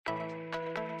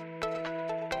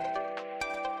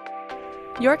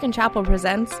York and Chapel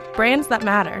presents Brands That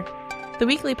Matter, the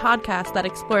weekly podcast that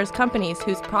explores companies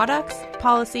whose products,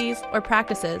 policies, or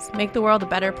practices make the world a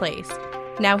better place.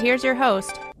 Now here's your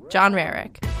host, John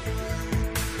Rarick.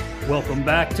 Welcome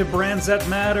back to Brands That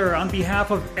Matter. On behalf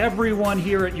of everyone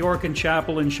here at York and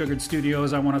Chapel and Sugared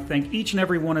Studios, I want to thank each and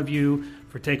every one of you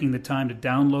for taking the time to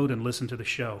download and listen to the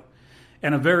show.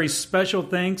 And a very special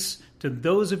thanks to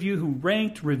those of you who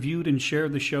ranked, reviewed, and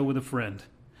shared the show with a friend.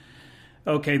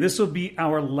 Okay, this will be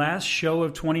our last show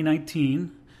of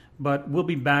 2019, but we'll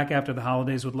be back after the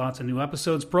holidays with lots of new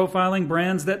episodes profiling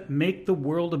brands that make the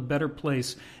world a better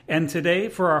place. And today,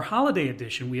 for our holiday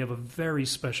edition, we have a very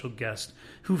special guest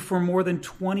who for more than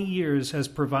 20 years has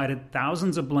provided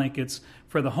thousands of blankets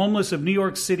for the homeless of New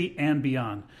York City and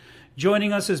beyond.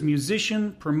 Joining us is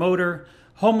musician, promoter,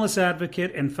 homeless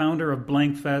advocate, and founder of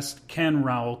Blankfest, Kenn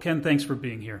Rowell. Kenn, thanks for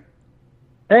being here.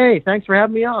 Hey, thanks for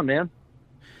having me on, man.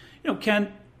 You know,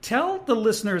 Kenn, tell the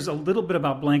listeners a little bit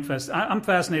about Blankfest. I'm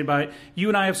fascinated by it. You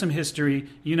and I have some history.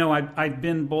 You know, I've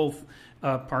been both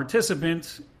a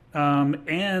participant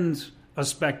and a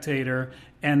spectator.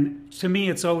 And to me,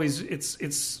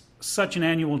 it's such an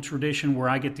annual tradition where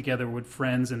I get together with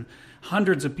friends and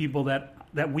hundreds of people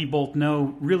that we both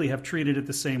know really have treated it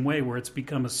the same way, where it's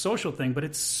become a social thing. But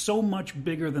it's so much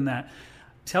bigger than that.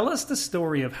 Tell us the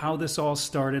story of how this all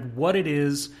started, what it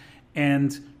is,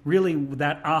 and really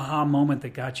that aha moment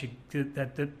that got you,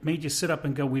 that made you sit up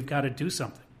and go, we've got to do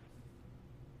something.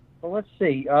 Well, let's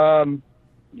see.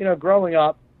 Growing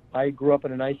up, I grew up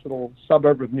in a nice little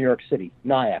suburb of New York City,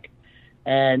 Nyack.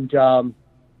 And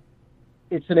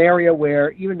it's an area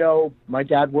where, even though my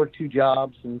dad worked 2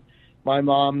 jobs and my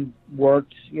mom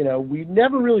worked, we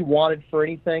never really wanted for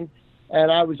anything.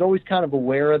 And I was always kind of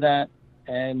aware of that.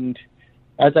 And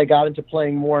as I got into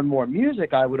playing more and more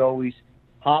music, I would always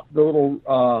hop the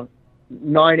little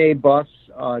 9A bus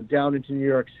down into New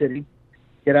York City,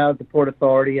 get out at the Port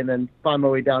Authority, and then find my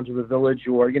way down to the Village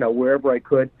or, wherever I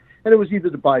could. And it was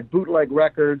either to buy bootleg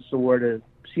records or to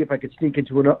see if I could sneak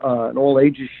into an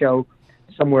all-ages show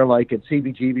somewhere like at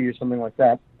CBGB or something like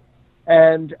that.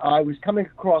 And I was coming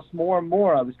across more and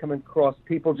more. I was coming across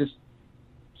people just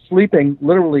sleeping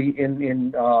literally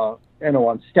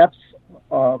on steps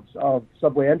of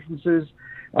subway entrances,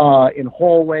 in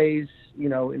hallways,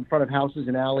 in front of houses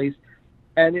and alleys.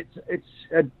 And it's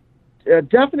a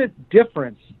definite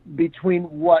difference between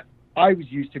what I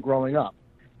was used to growing up,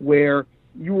 where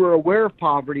you were aware of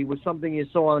poverty was something you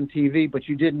saw on TV, but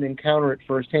you didn't encounter it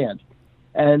firsthand.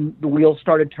 And the wheels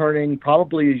started turning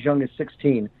probably as young as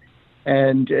 16.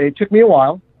 And it took me a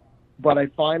while, but I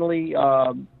finally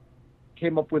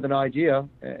came up with an idea,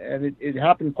 and it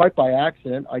happened quite by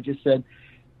accident. I just said,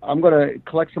 I'm going to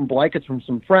collect some blankets from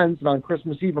some friends, and on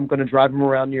Christmas Eve, I'm going to drive them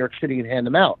around New York City and hand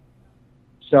them out.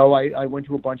 So I went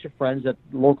to a bunch of friends at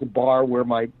the local bar where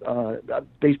my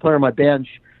bass player in my band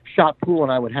shot pool,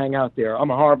 and I would hang out there. I'm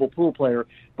a horrible pool player,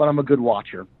 but I'm a good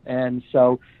watcher. And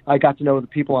so I got to know the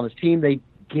people on his team. They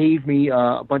gave me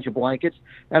a bunch of blankets,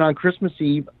 and on Christmas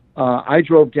Eve, I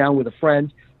drove down with a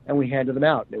friend, and we handed them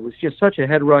out. It was just such a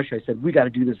head rush. I said, we got to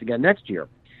do this again next year.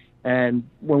 And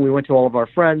when we went to all of our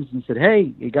friends and said,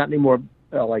 hey, you got any more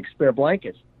spare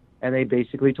blankets? And they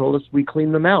basically told us we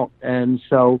cleaned them out. And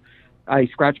so I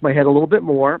scratched my head a little bit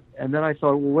more. And then I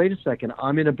thought, well, wait a second.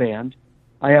 I'm in a band.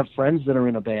 I have friends that are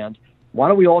in a band. Why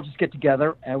don't we all just get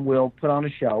together and we'll put on a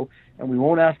show, and we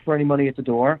won't ask for any money at the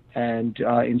door. And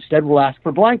instead we'll ask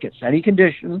for blankets, any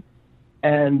condition.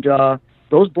 And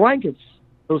those blankets,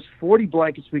 those 40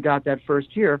 blankets we got that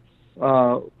first year,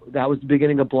 that was the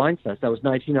beginning of Blankfest. That was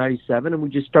 1997, and we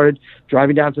just started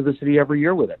driving down to the city every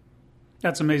year with it.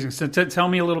 That's amazing. So tell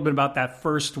me a little bit about that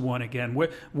first one again.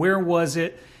 Where was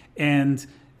it, and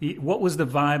what was the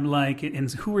vibe like, and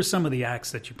who were some of the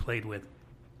acts that you played with?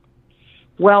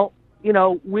 Well,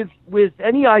 with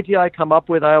any idea I come up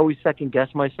with, I always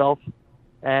second-guess myself,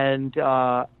 and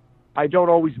I don't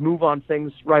always move on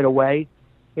things right away,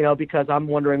 because I'm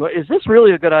wondering, is this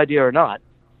really a good idea or not?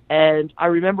 And I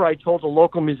remember I told a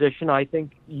local musician, I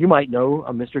think you might know,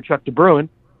 Mr. Chuck DeBruin.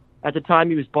 At the time,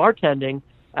 he was bartending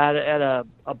at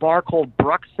a bar called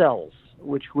Bruxelles,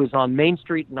 which was on Main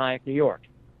Street in Nyack, New York.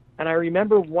 And I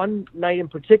remember one night in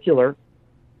particular,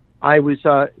 I was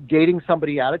dating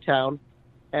somebody out of town,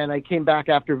 and I came back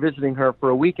after visiting her for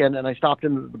a weekend, and I stopped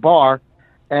in the bar,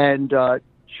 and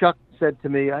Chuck said to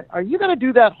me, are you going to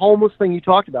do that homeless thing you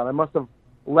talked about? I must have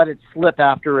let it slip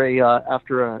after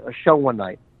a show one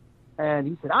night. And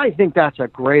he said, I think that's a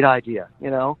great idea,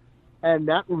 and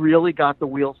that really got the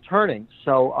wheels turning.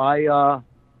 So I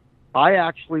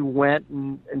actually went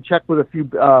and checked with a few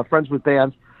friends with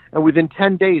bands, and within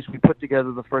 10 days we put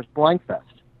together the first Blankfest.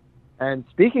 And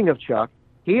speaking of Chuck,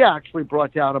 he actually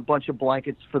brought down a bunch of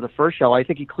blankets for the first show. I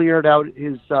think he cleared out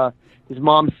his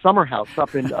mom's summer house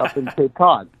up in Cape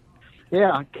Cod.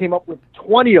 Yeah, came up with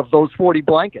 20 of those 40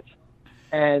 blankets.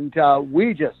 And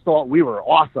we just thought we were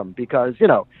awesome because,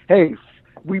 hey,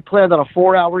 we planned on a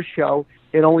 4-hour show.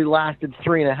 It only lasted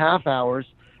 3.5 hours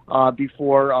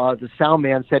before the sound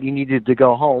man said he needed to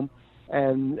go home.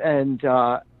 And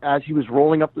as he was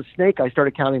rolling up the snake, I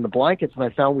started counting the blankets, and I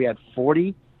found we had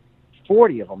 40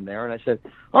 of them there. And I said,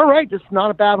 all right, this is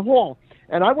not a bad haul.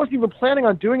 And I wasn't even planning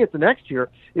on doing it the next year.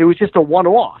 It was just a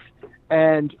one-off.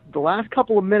 And the last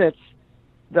couple of minutes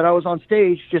that I was on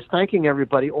stage just thanking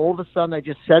everybody, all of a sudden I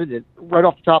just said it right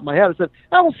off the top of my head. I said,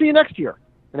 we'll see you next year.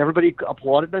 And everybody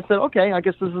applauded. And I said, okay, I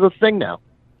guess this is a thing now.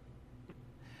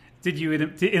 Did you,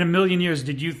 in a million years,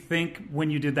 did you think when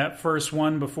you did that first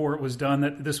one before it was done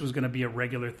that this was going to be a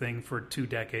regular thing for 2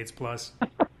 decades plus?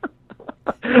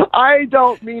 I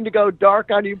don't mean to go dark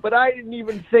on you, but I didn't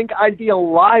even think I'd be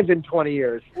alive in 20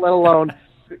 years, let alone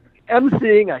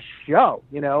emceeing a show,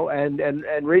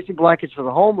 and raising blankets for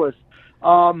the homeless.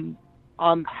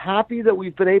 I'm happy that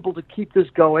we've been able to keep this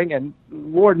going, and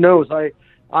Lord knows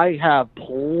I have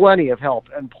plenty of help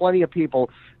and plenty of people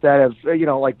that have,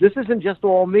 this isn't just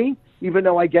all me, even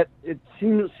though I get it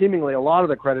seemingly a lot of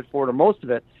the credit for it or most of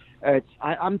it.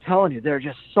 I'm telling you, there are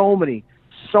just so many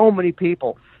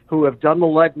people who have done the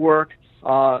legwork,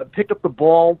 picked up the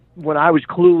ball when I was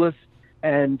clueless.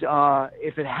 And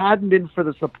if it hadn't been for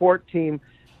the support team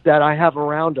that I have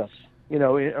around us,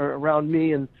 around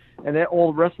me and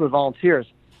all the rest of the volunteers,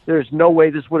 there's no way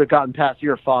this would have gotten past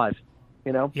year 5.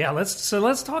 Yeah,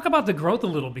 let's talk about the growth a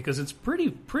little, because it's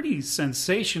pretty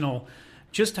sensational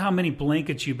just how many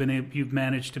blankets you've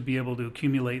managed to be able to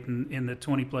accumulate in the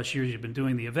 20 plus years you've been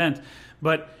doing the event.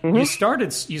 But you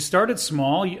started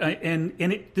small,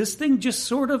 and this thing just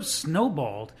sort of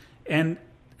snowballed. And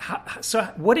so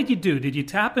what did you do? Did you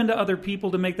tap into other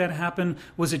people to make that happen?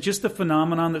 Was it just a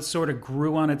phenomenon that sort of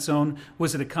grew on its own?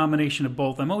 Was it a combination of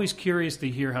both? I'm always curious to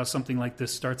hear how something like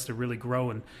this starts to really grow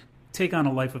and take on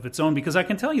a life of its own, because I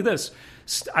can tell you this,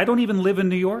 I don't even live in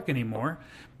New York anymore,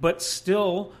 but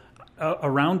still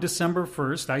around December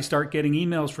 1st, I start getting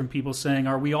emails from people saying,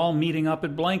 are we all meeting up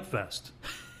at Blankfest?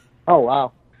 Oh,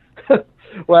 wow.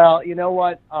 Well, you know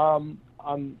what?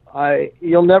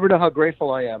 You'll never know how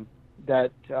grateful I am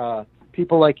that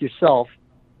people like yourself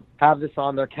have this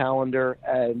on their calendar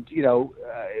and,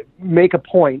 make a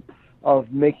point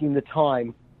of making the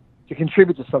time to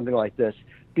contribute to something like this.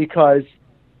 Because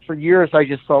for years I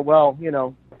just thought, well,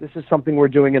 this is something we're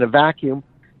doing in a vacuum,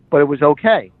 but it was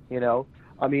okay.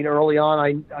 I mean, early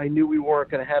on, I knew we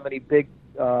weren't going to have any big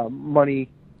money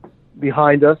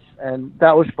behind us, and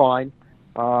that was fine.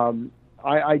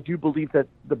 I do believe that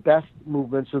the best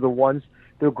movements are the ones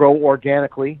that grow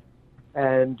organically,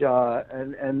 and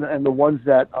the ones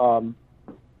that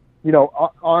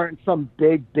aren't some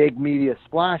big media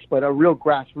splash, but a real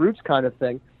grassroots kind of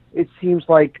thing. It seems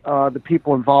like the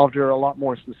people involved are a lot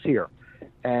more sincere.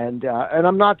 And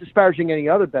I'm not disparaging any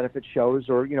other benefit shows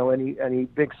or, any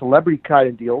big celebrity kind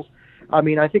of deals. I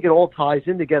mean, I think it all ties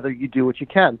in together. You do what you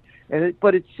can.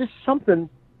 But it's just something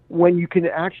when you can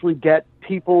actually get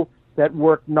people that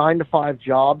work 9 to 5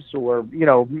 jobs or,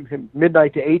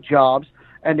 midnight to 8 jobs,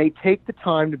 and they take the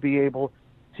time to be able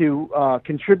to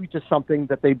contribute to something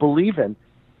that they believe in.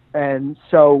 And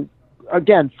so,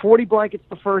 again, 40 blankets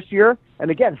the first year,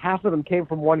 and again, half of them came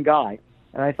from one guy.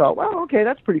 And I thought, well, okay,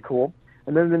 that's pretty cool.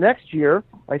 And then the next year,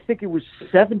 I think it was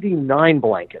 79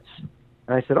 blankets.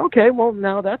 And I said, okay, well,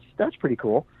 now that's pretty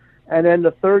cool. And then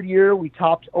the third year, we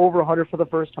topped over 100 for the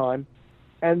first time.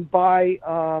 And by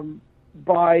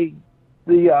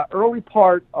the early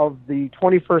part of the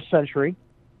 21st century,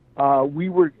 we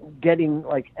were getting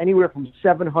like anywhere from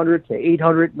 700 to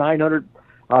 800, 900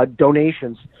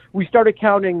 donations. We started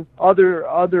counting other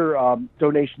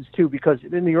donations too, because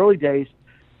in the early days,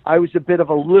 I was a bit of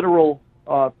a literal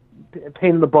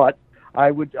pain in the butt.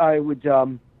 I would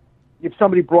if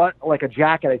somebody brought like a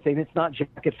jacket, I'd say it's not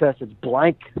Jacket Fest, it's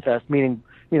Blank Fest, meaning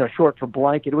short for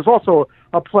blanket. It was also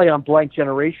a play on blank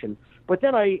generation. But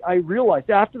then I realized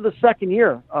after the second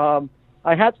year,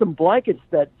 I had some blankets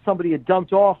that somebody had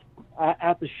dumped off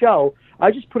at the show.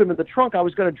 I just put them in the trunk. I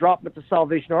was going to drop them at the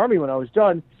Salvation Army when I was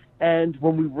done. And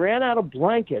when we ran out of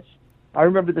blankets, I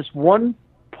remember this one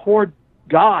poor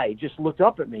guy just looked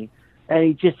up at me,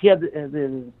 and he had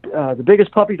the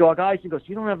biggest puppy dog eyes. He goes,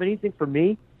 "You don't have anything for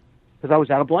me?" Because I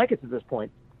was out of blankets at this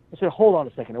point. I said, "Hold on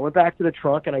a second." I went back to the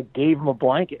trunk and I gave him a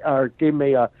blanket, or gave him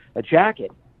a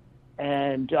jacket,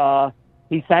 and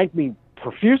he thanked me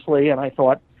profusely. And I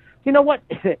thought, you know what?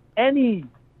 Any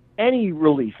any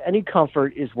relief, any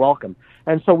comfort is welcome.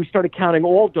 And so we started counting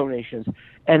all donations.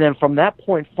 And then from that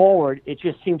point forward, it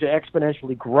just seemed to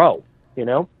exponentially grow, you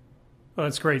know? Well,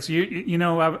 that's great. So,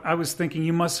 I was thinking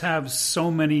you must have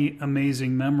so many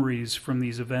amazing memories from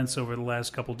these events over the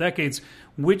last couple decades.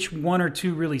 Which one or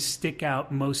two really stick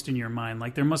out most in your mind?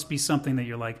 Like, there must be something that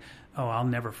you're like, oh, I'll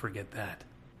never forget that.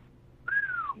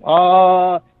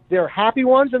 There are happy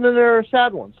ones, and then there are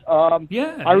sad ones.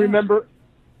 I remember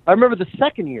the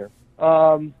second year.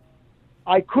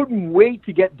 I couldn't wait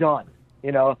to get done.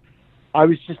 You know, I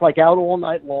was just like out all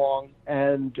night long,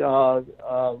 and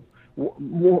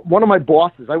one of my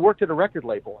bosses, I worked at a record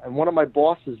label, and one of my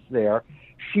bosses there,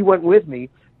 she went with me,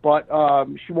 but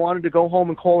she wanted to go home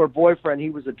and call her boyfriend. He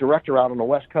was a director out on the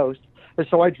West Coast, and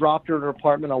so I dropped her at her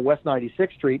apartment on West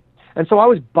 96th Street, and so I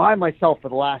was by myself for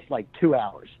the last 2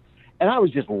 hours. And I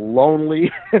was just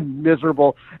lonely and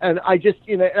miserable. And I just,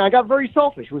 and I got very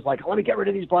selfish. It was like, let me get rid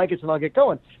of these blankets and I'll get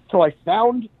going. So I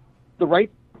found the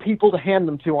right people to hand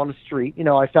them to on the street.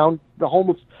 I found the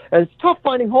homeless. And it's tough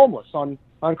finding homeless on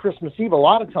Christmas Eve a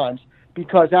lot of times,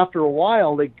 because after a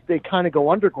while they kind of go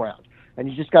underground and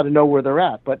you just got to know where they're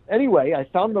at. But anyway, I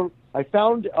found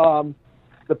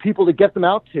the people to get them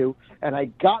out to, and I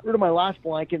got rid of my last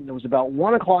blanket, and it was about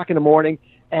 1:00 in the morning,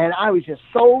 and I was just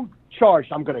so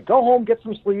charged. I'm going to go home, get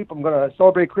some sleep. I'm going to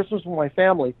celebrate Christmas with my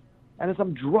family. And as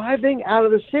I'm driving out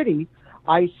of the city,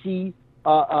 I see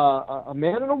a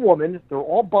man and a woman. They're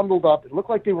all bundled up. It looked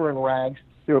like they were in rags.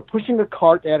 They were pushing a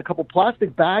cart. They had a couple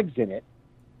plastic bags in it,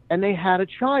 and they had a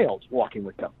child walking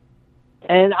with them.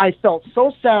 And I felt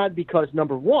so sad because,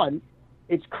 number one,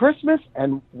 it's Christmas,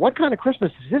 and what kind of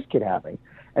Christmas is this kid having?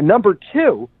 And number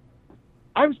two,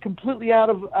 I was completely out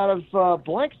of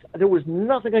blanks. There was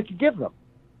nothing I could give them.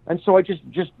 And so I just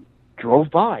drove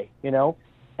by, and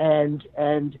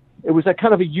it was a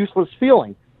kind of a useless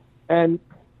feeling. And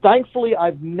thankfully,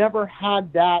 I've never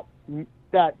had that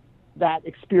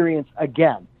experience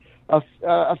again.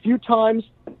 A few times,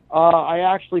 I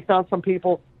actually found some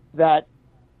people that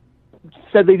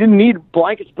said they didn't need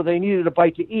blankets, but they needed a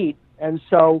bite to eat. And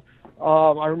so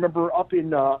I remember up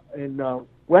in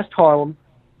West Harlem,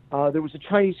 there was a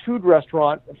Chinese food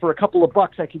restaurant. For a couple of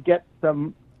bucks, I could get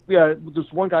them. Yeah, this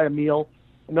one guy a meal.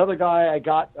 Another guy I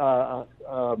got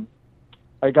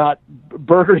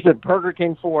burgers at Burger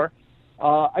King for.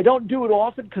 I don't do it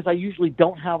often because I usually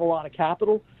don't have a lot of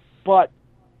capital. But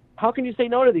how can you say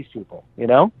no to these people?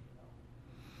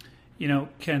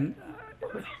 Ken,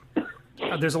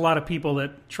 there's a lot of people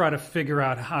that try to figure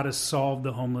out how to solve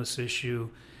the homeless issue,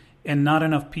 and not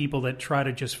enough people that try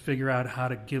to just figure out how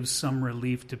to give some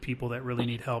relief to people that really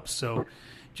need help. So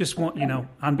just want,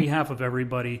 on behalf of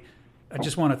everybody, I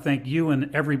just want to thank you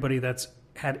and everybody that's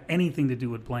had anything to do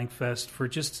with Blankfest for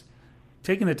just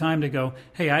taking the time to go,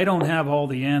 hey, I don't have all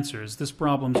the answers. This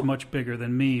problem's much bigger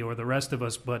than me or the rest of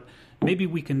us, but maybe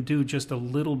we can do just a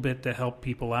little bit to help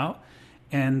people out.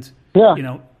 And,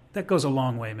 that goes a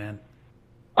long way, man.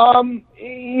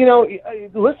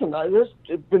 Listen, there's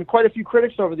been quite a few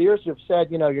critics over the years who have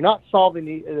said, you're not solving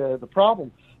the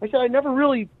problem. I said, I never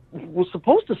really was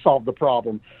supposed to solve the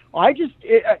problem.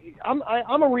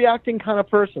 I'm a reacting kind of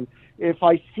person. If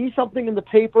I see something in the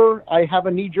paper, I have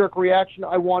a knee-jerk reaction.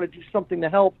 I want to do something to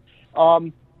help.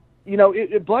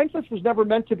 Blankfest was never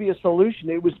meant to be a solution.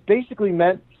 It was basically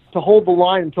meant to hold the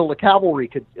line until the cavalry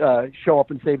could show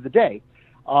up and save the day.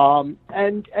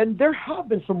 And there have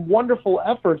been some wonderful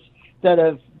efforts that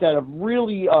have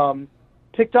really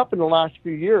picked up in the last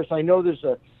few years. I know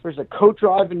there's a coat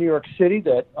drive in New York City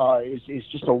that is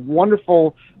just a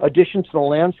wonderful addition to the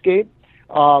landscape.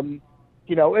 And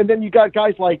then you got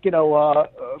guys like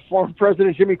former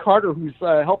President Jimmy Carter, who's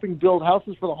helping build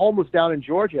houses for the homeless down in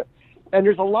Georgia. And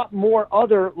there's a lot more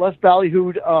other less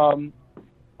ballyhooed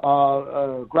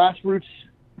grassroots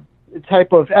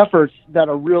type of efforts that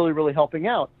are really, really helping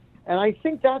out. And I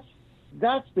think that's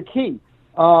the key.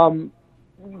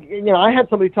 I had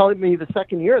somebody telling me the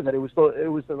second year that it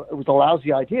was a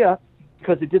lousy idea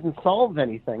because it didn't solve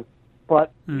anything.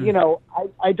 But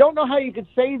I don't know how you could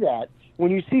say that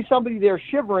when you see somebody there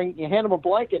shivering. You hand them a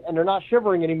blanket and they're not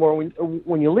shivering anymore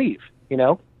when you leave.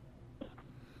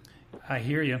 I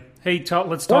hear you. Hey,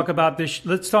 let's talk about this.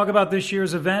 Let's talk about this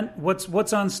year's event.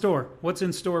 What's on store? What's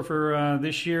in store for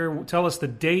this year? Tell us the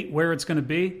date, where it's going to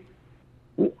be.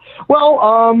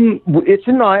 Well, it's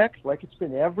in Nyack, like it's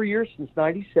been every year since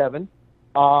 '97.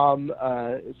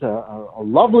 It's a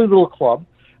lovely little club.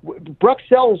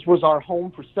 Bruxelles was our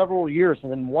home for several years,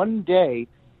 and then one day,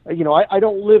 I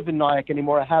don't live in Nyack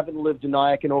anymore. I haven't lived in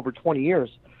Nyack in over 20 years.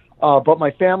 But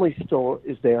my family still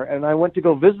is there, and I went to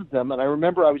go visit them, and I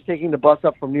remember I was taking the bus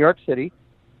up from New York City,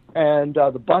 and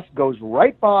the bus goes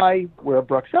right by where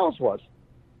Bruxelles was.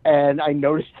 And I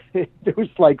noticed there was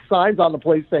like signs on the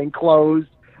place saying closed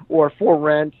or for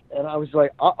rent. And I was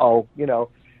like,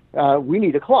 we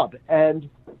need a club. And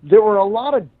there were a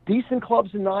lot of decent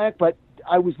clubs in Nyack, but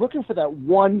I was looking for that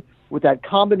one with that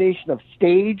combination of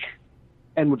stage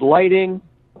and with lighting,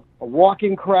 a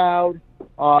walking crowd.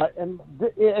 And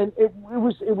it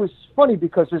was funny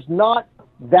because there's not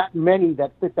that many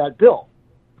that fit that bill.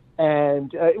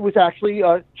 And it was actually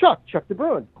Chuck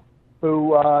DeBruin,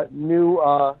 who knew,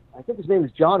 I think his name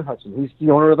is John Hudson. He's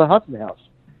the owner of the Hudson House.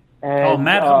 And,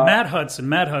 Matt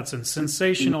Hudson,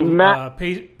 sensational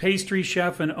pastry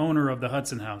chef and owner of the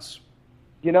Hudson House.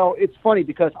 You know, it's funny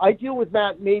because I deal with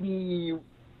Matt maybe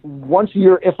once a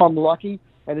year if I'm lucky,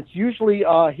 and it's usually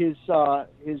his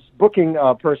booking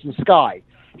person, Sky.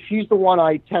 She's the one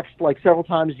I text like several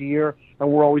times a year, and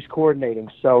we're always coordinating.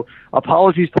 So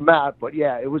apologies to Matt, but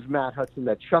yeah, it was Matt Hudson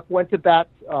that Chuck went to bat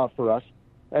for us.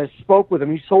 I spoke with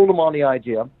him. He sold him on the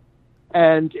idea.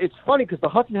 And it's funny because the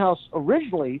Hudson House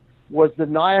originally was the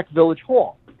Nyack Village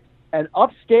Hall. And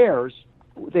upstairs,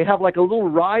 they have like a little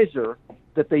riser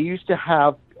that they used to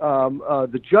have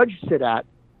the judge sit at,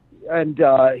 and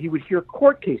he would hear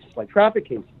court cases, like traffic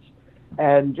cases.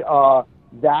 And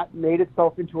that made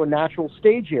itself into a natural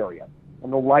stage area.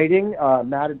 And the lighting,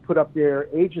 Matt had put up there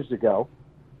ages ago.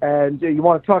 And you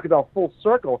want to talk about full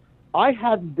circle, I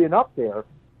hadn't been up there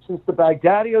since the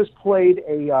Baghdadios played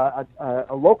a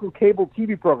local cable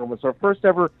TV program. It was our first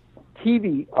ever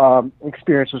TV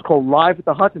experience. It was called Live at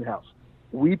the Hudson House.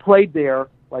 We played there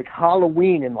like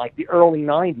Halloween in like the early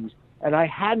 90s, and I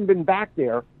hadn't been back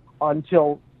there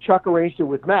until Chuck arranged it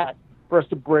with Matt for us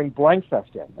to bring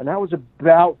Blankfest in, and that was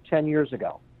about 10 years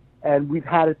ago, and we've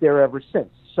had it there ever since.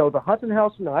 So the Hudson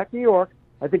House in Nyack, New York,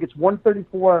 I think it's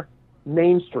 134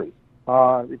 Main Street.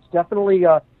 It's definitely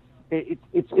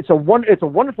it's a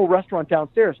wonderful restaurant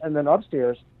downstairs, and then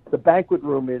upstairs the banquet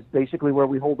room is basically where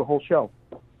we hold the whole show.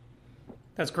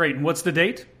 That's great. And what's the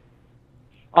date?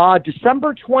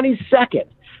 December 22nd.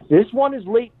 This one is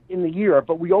late in the year,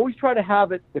 but we always try to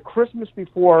have it the Christmas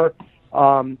before,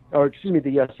 the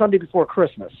Sunday before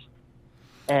Christmas.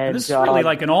 And this is really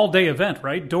like an all-day event,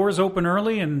 right? Doors open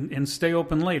early and stay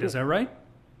open late. Is that right?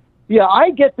 Yeah,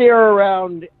 I get there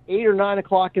around 8 or 9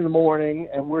 o'clock in the morning,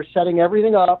 and we're setting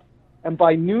everything up. And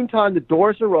by noontime, the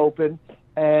doors are open.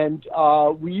 And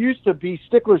we used to be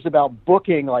sticklers about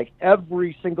booking like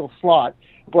every single slot.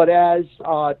 But as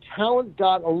talent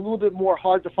got a little bit more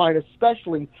hard to find,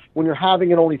 especially when you're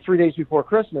having it only 3 days before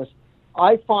Christmas,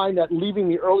 I find that leaving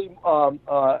the early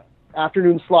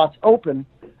afternoon slots open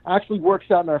actually works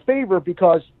out in our favor,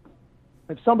 because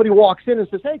if somebody walks in and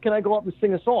says, hey, can I go up and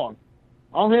sing a song?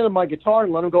 I'll hand them my guitar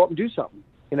and let them go up and do something,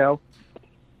 you know.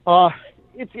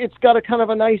 It's got a kind of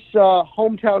a nice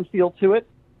hometown feel to it.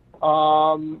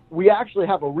 We actually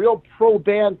have a real pro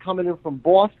band coming in from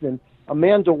Boston,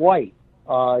 Amanda White.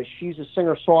 She's a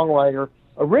singer-songwriter.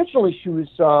 Originally, she was,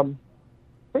 I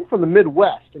think, from the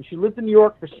Midwest, and she lived in New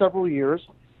York for several years.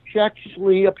 She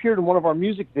actually appeared in one of our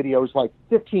music videos like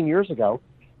 15 years ago,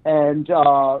 and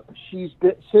she's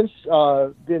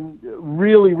been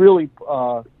really, really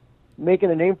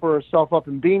making a name for herself up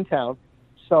in Beantown.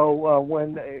 So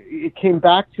when it came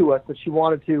back to us that she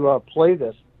wanted to play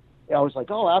this, I was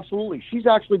like, oh, absolutely. She's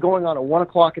actually going on at 1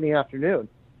 o'clock in the afternoon.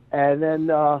 And then,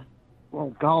 well,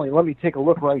 golly, let me take a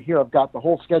look right here. I've got the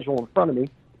whole schedule in front of me.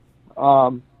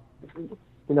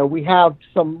 We have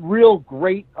some real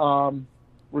great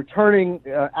returning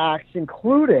acts,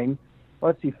 including,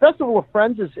 let's see, Festival of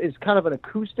Friends is kind of an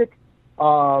acoustic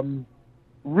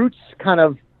roots kind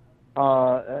of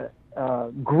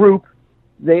group.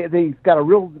 They've got a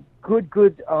real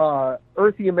good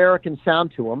earthy American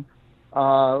sound to them.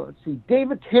 Let's see,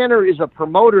 David Tanner is a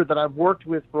promoter that I've worked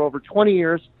with for over 20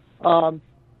 years.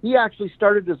 He actually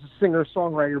started as a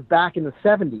singer-songwriter back in the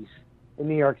 70s in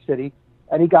New York City,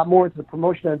 and he got more into the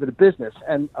promotion end of the business.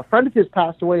 And a friend of his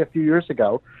passed away a few years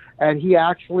ago, and he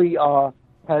actually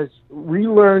has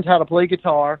relearned how to play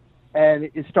guitar and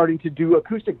is starting to do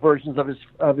acoustic versions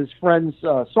of his friends'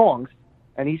 songs.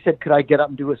 And he said, could I get up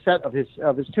and do a set of his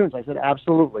tunes? I said,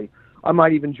 absolutely. I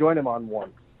might even join him on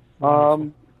one.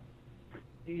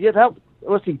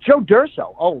 Let's see, Joe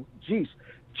Durso. Oh, geez.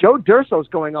 Joe Durso's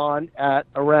going on at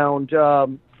around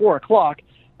 4 o'clock,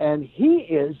 and he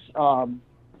is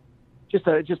just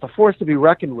a force to be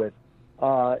reckoned with.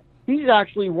 He's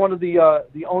actually one of the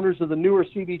owners of the newer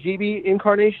CBGB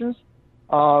incarnations.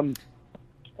 And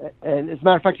as a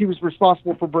matter of fact, he was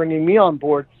responsible for bringing me on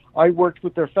board. I worked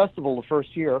with their festival the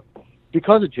first year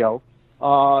because of Joe.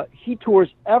 He tours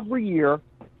every year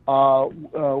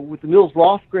with the Nils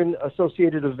Lofgren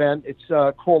associated event.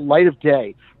 It's called Light of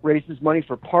Day. Raises money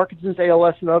for Parkinson's,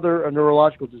 ALS, and other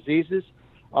neurological diseases.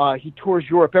 He tours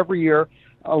Europe every year.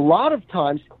 A lot of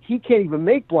times he can't even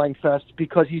make Blankfest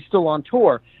because he's still on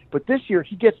tour. But this year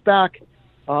he gets back.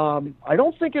 I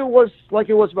don't think it was like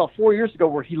it was about 4 years ago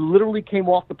where he literally came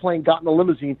off the plane, got in a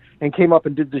limousine, and came up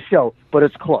and did the show. But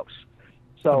it's close.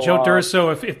 So, Joe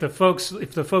Durso, if the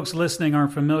folks listening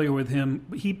aren't familiar with him,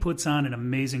 he puts on an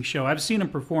amazing show. I've seen him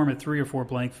perform at 3 or 4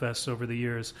 Blankfests over the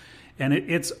years, and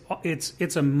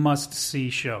it's a must-see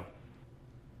show.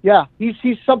 Yeah,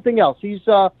 he's something else. He's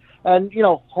and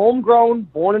homegrown,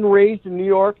 born and raised in New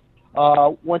York.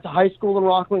 Went to high school in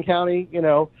Rockland County.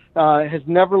 Has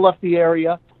never left the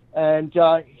area, and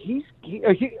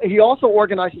he also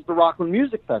organizes the Rockland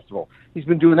Music Festival. He's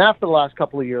been doing that for the last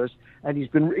couple of years. And he's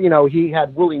been, he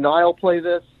had Willie Nile play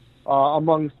this,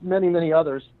 among many, many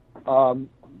others.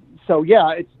 So,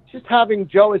 yeah, it's just having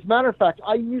Joe. As a matter of fact,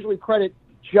 I usually credit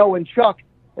Joe and Chuck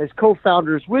as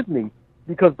co-founders with me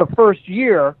because the first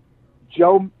year,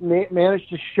 Joe managed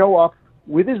to show up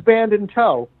with his band in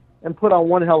tow and put on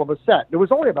one hell of a set. There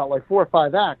was only about 4 or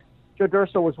 5 acts. Joe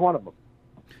Durso was one of them.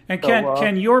 And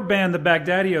Ken, your band, the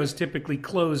Baghdadios, typically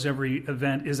close every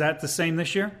event. Is that the same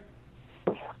this year?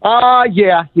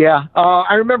 Yeah.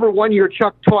 I remember one year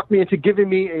Chuck talked me into giving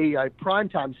me a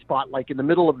primetime spot, in the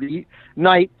middle of the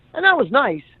night, and that was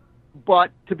nice.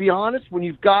 But to be honest, when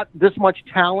you've got this much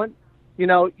talent,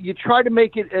 you try to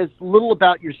make it as little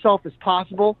about yourself as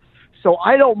possible. So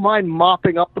I don't mind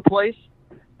mopping up the place,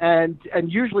 and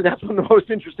usually that's when the most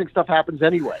interesting stuff happens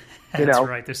anyway. That's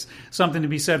right. There's something to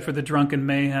be said for the drunken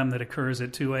mayhem that occurs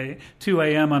at 2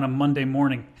 a.m. on a Monday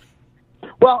morning.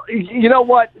 Well, you know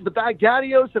what? The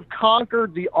Baghdadios have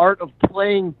conquered the art of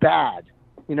playing bad.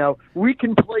 We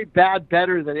can play bad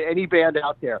better than any band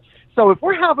out there. So if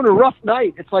we're having a rough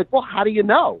night, it's well, how do you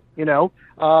know?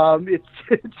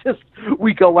 It's just,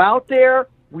 we go out there,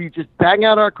 we just bang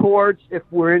out our chords. If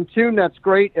we're in tune, that's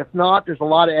great. If not, there's a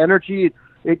lot of energy.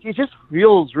 It just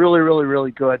feels really, really,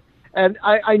 really good. And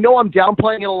I know I'm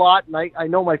downplaying it a lot, and I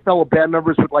know my fellow band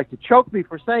members would like to choke me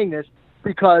for saying this,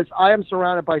 because I am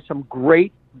surrounded by some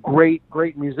great, great,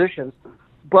 great musicians.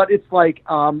 But it's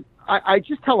I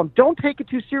just tell them, don't take it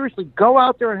too seriously. Go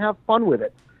out there and have fun with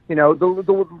it.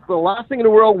 The last thing in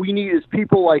the world we need is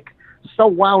people so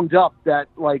wound up that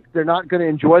they're not going to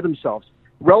enjoy themselves.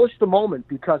 Relish the moment,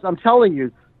 because I'm telling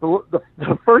you,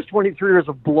 the first 23 years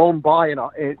have blown by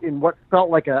in what felt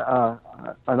like an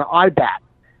eye bat.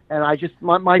 And I just,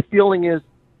 my feeling is,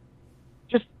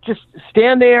 just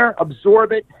stand there,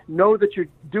 absorb it, know that you're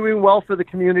doing well for the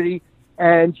community.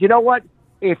 And you know what?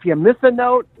 If you miss a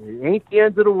note, it ain't the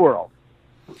end of the world.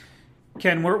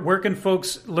 Ken, where can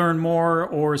folks learn more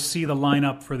or see the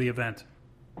lineup for the event?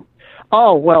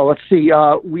 Oh, well, let's see.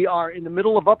 We are in the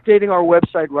middle of updating our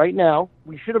website right now.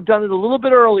 We should have done it a little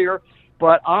bit earlier,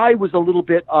 but I was a little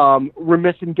bit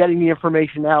remiss in getting the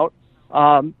information out.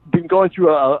 Been going through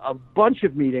a bunch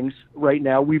of meetings right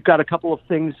now. We've got a couple of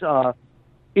things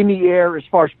in the air as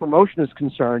far as promotion is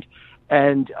concerned.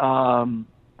 And the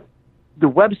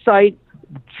website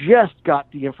just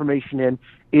got the information in.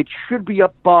 It should be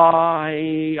up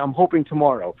by, I'm hoping,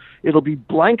 tomorrow. It'll be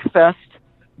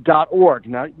blankfest.org.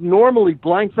 Now, normally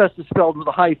Blankfest is spelled with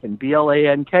a hyphen,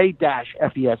 BLANK-FEST,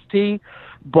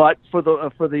 but for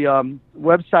the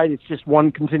website, it's just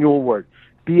one continual word,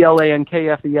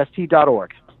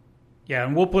 BLANKFEST.org. Yeah,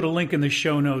 and we'll put a link in the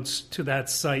show notes to that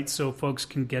site so folks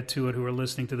can get to it who are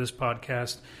listening to this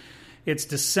podcast. It's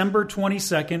December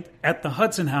 22nd at the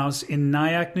Hudson House in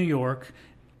Nyack, New York.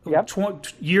 Yep.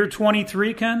 Year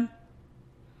 23, Ken?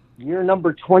 Year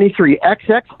number 23,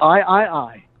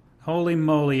 XXIII. Holy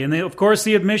moly. And of course,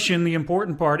 the admission, the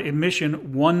important part,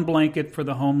 admission, one blanket for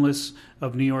the homeless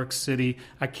of New York City.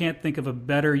 I can't think of a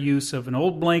better use of an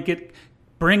old blanket.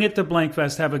 Bring it to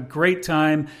Blankfest. Have a great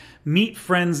time. Meet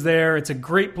friends there. It's a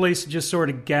great place to just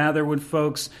sort of gather with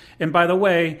folks. And by the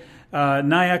way,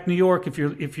 Nyack, New York,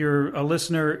 if you're a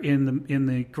listener in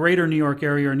the greater New York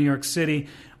area or New York City,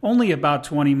 only about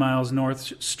 20 miles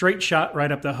north, straight shot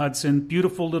right up the Hudson.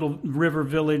 Beautiful little river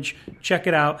village. Check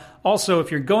it out. Also,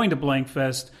 if you're going to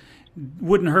Blankfest,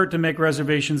 wouldn't hurt to make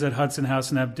reservations at Hudson House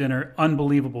and have dinner.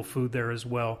 Unbelievable food there as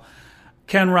well.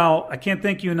 Kenn Rowell, I can't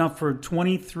thank you enough for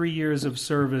 23 years of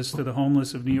service to the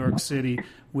homeless of New York City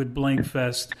with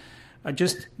Blankfest.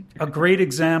 Just a great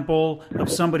example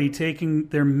of somebody taking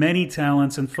their many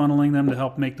talents and funneling them to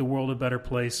help make the world a better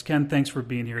place. Ken, thanks for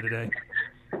being here today.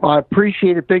 I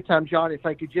appreciate it big time, John. If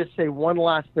I could just say one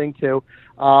last thing, too,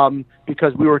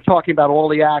 because we were talking about all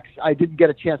the acts. I didn't get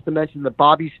a chance to mention that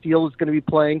Bobby Steele is going to be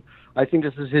playing. I think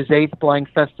this is his 8th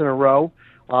Blankfest in a row.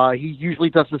 He usually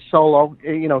does a solo.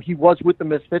 You know, he was with the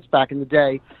Misfits back in the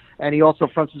day, and he also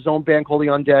fronts his own band called The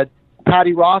Undead.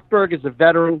 Patty Rothberg is a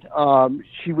veteran.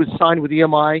 She was signed with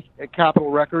EMI at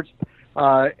Capitol Records,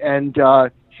 and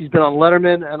she's been on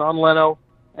Letterman and on Leno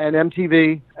and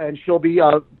MTV, and she'll be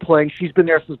playing. She's been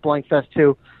there since Blankfest,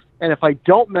 too. And if I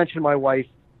don't mention my wife,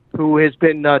 who has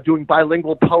been doing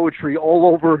bilingual poetry all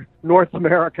over North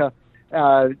America,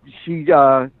 she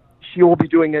will be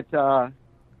doing it.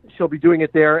 She'll be doing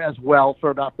it there as well for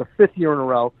about the 5th year in a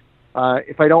row.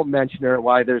 If I don't mention her,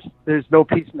 why there's no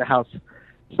peace in the house.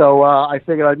 So I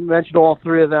figured I'd mention all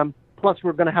 3 of them. Plus,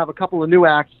 we're going to have a couple of new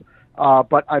acts,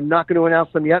 but I'm not going to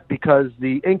announce them yet because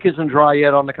the ink isn't dry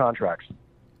yet on the contracts.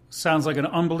 Sounds like an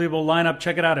unbelievable lineup.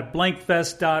 Check it out at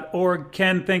blankfest.org.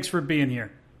 Kenn, thanks for being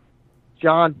here.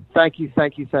 John, thank you.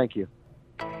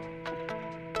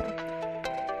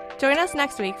 Join us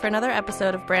next week for another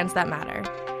episode of Brands That Matter.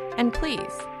 And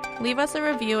please, leave us a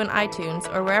review in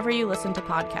iTunes or wherever you listen to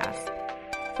podcasts.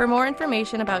 For more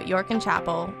information about York and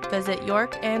Chapel, visit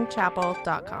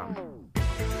yorkandchapel.com.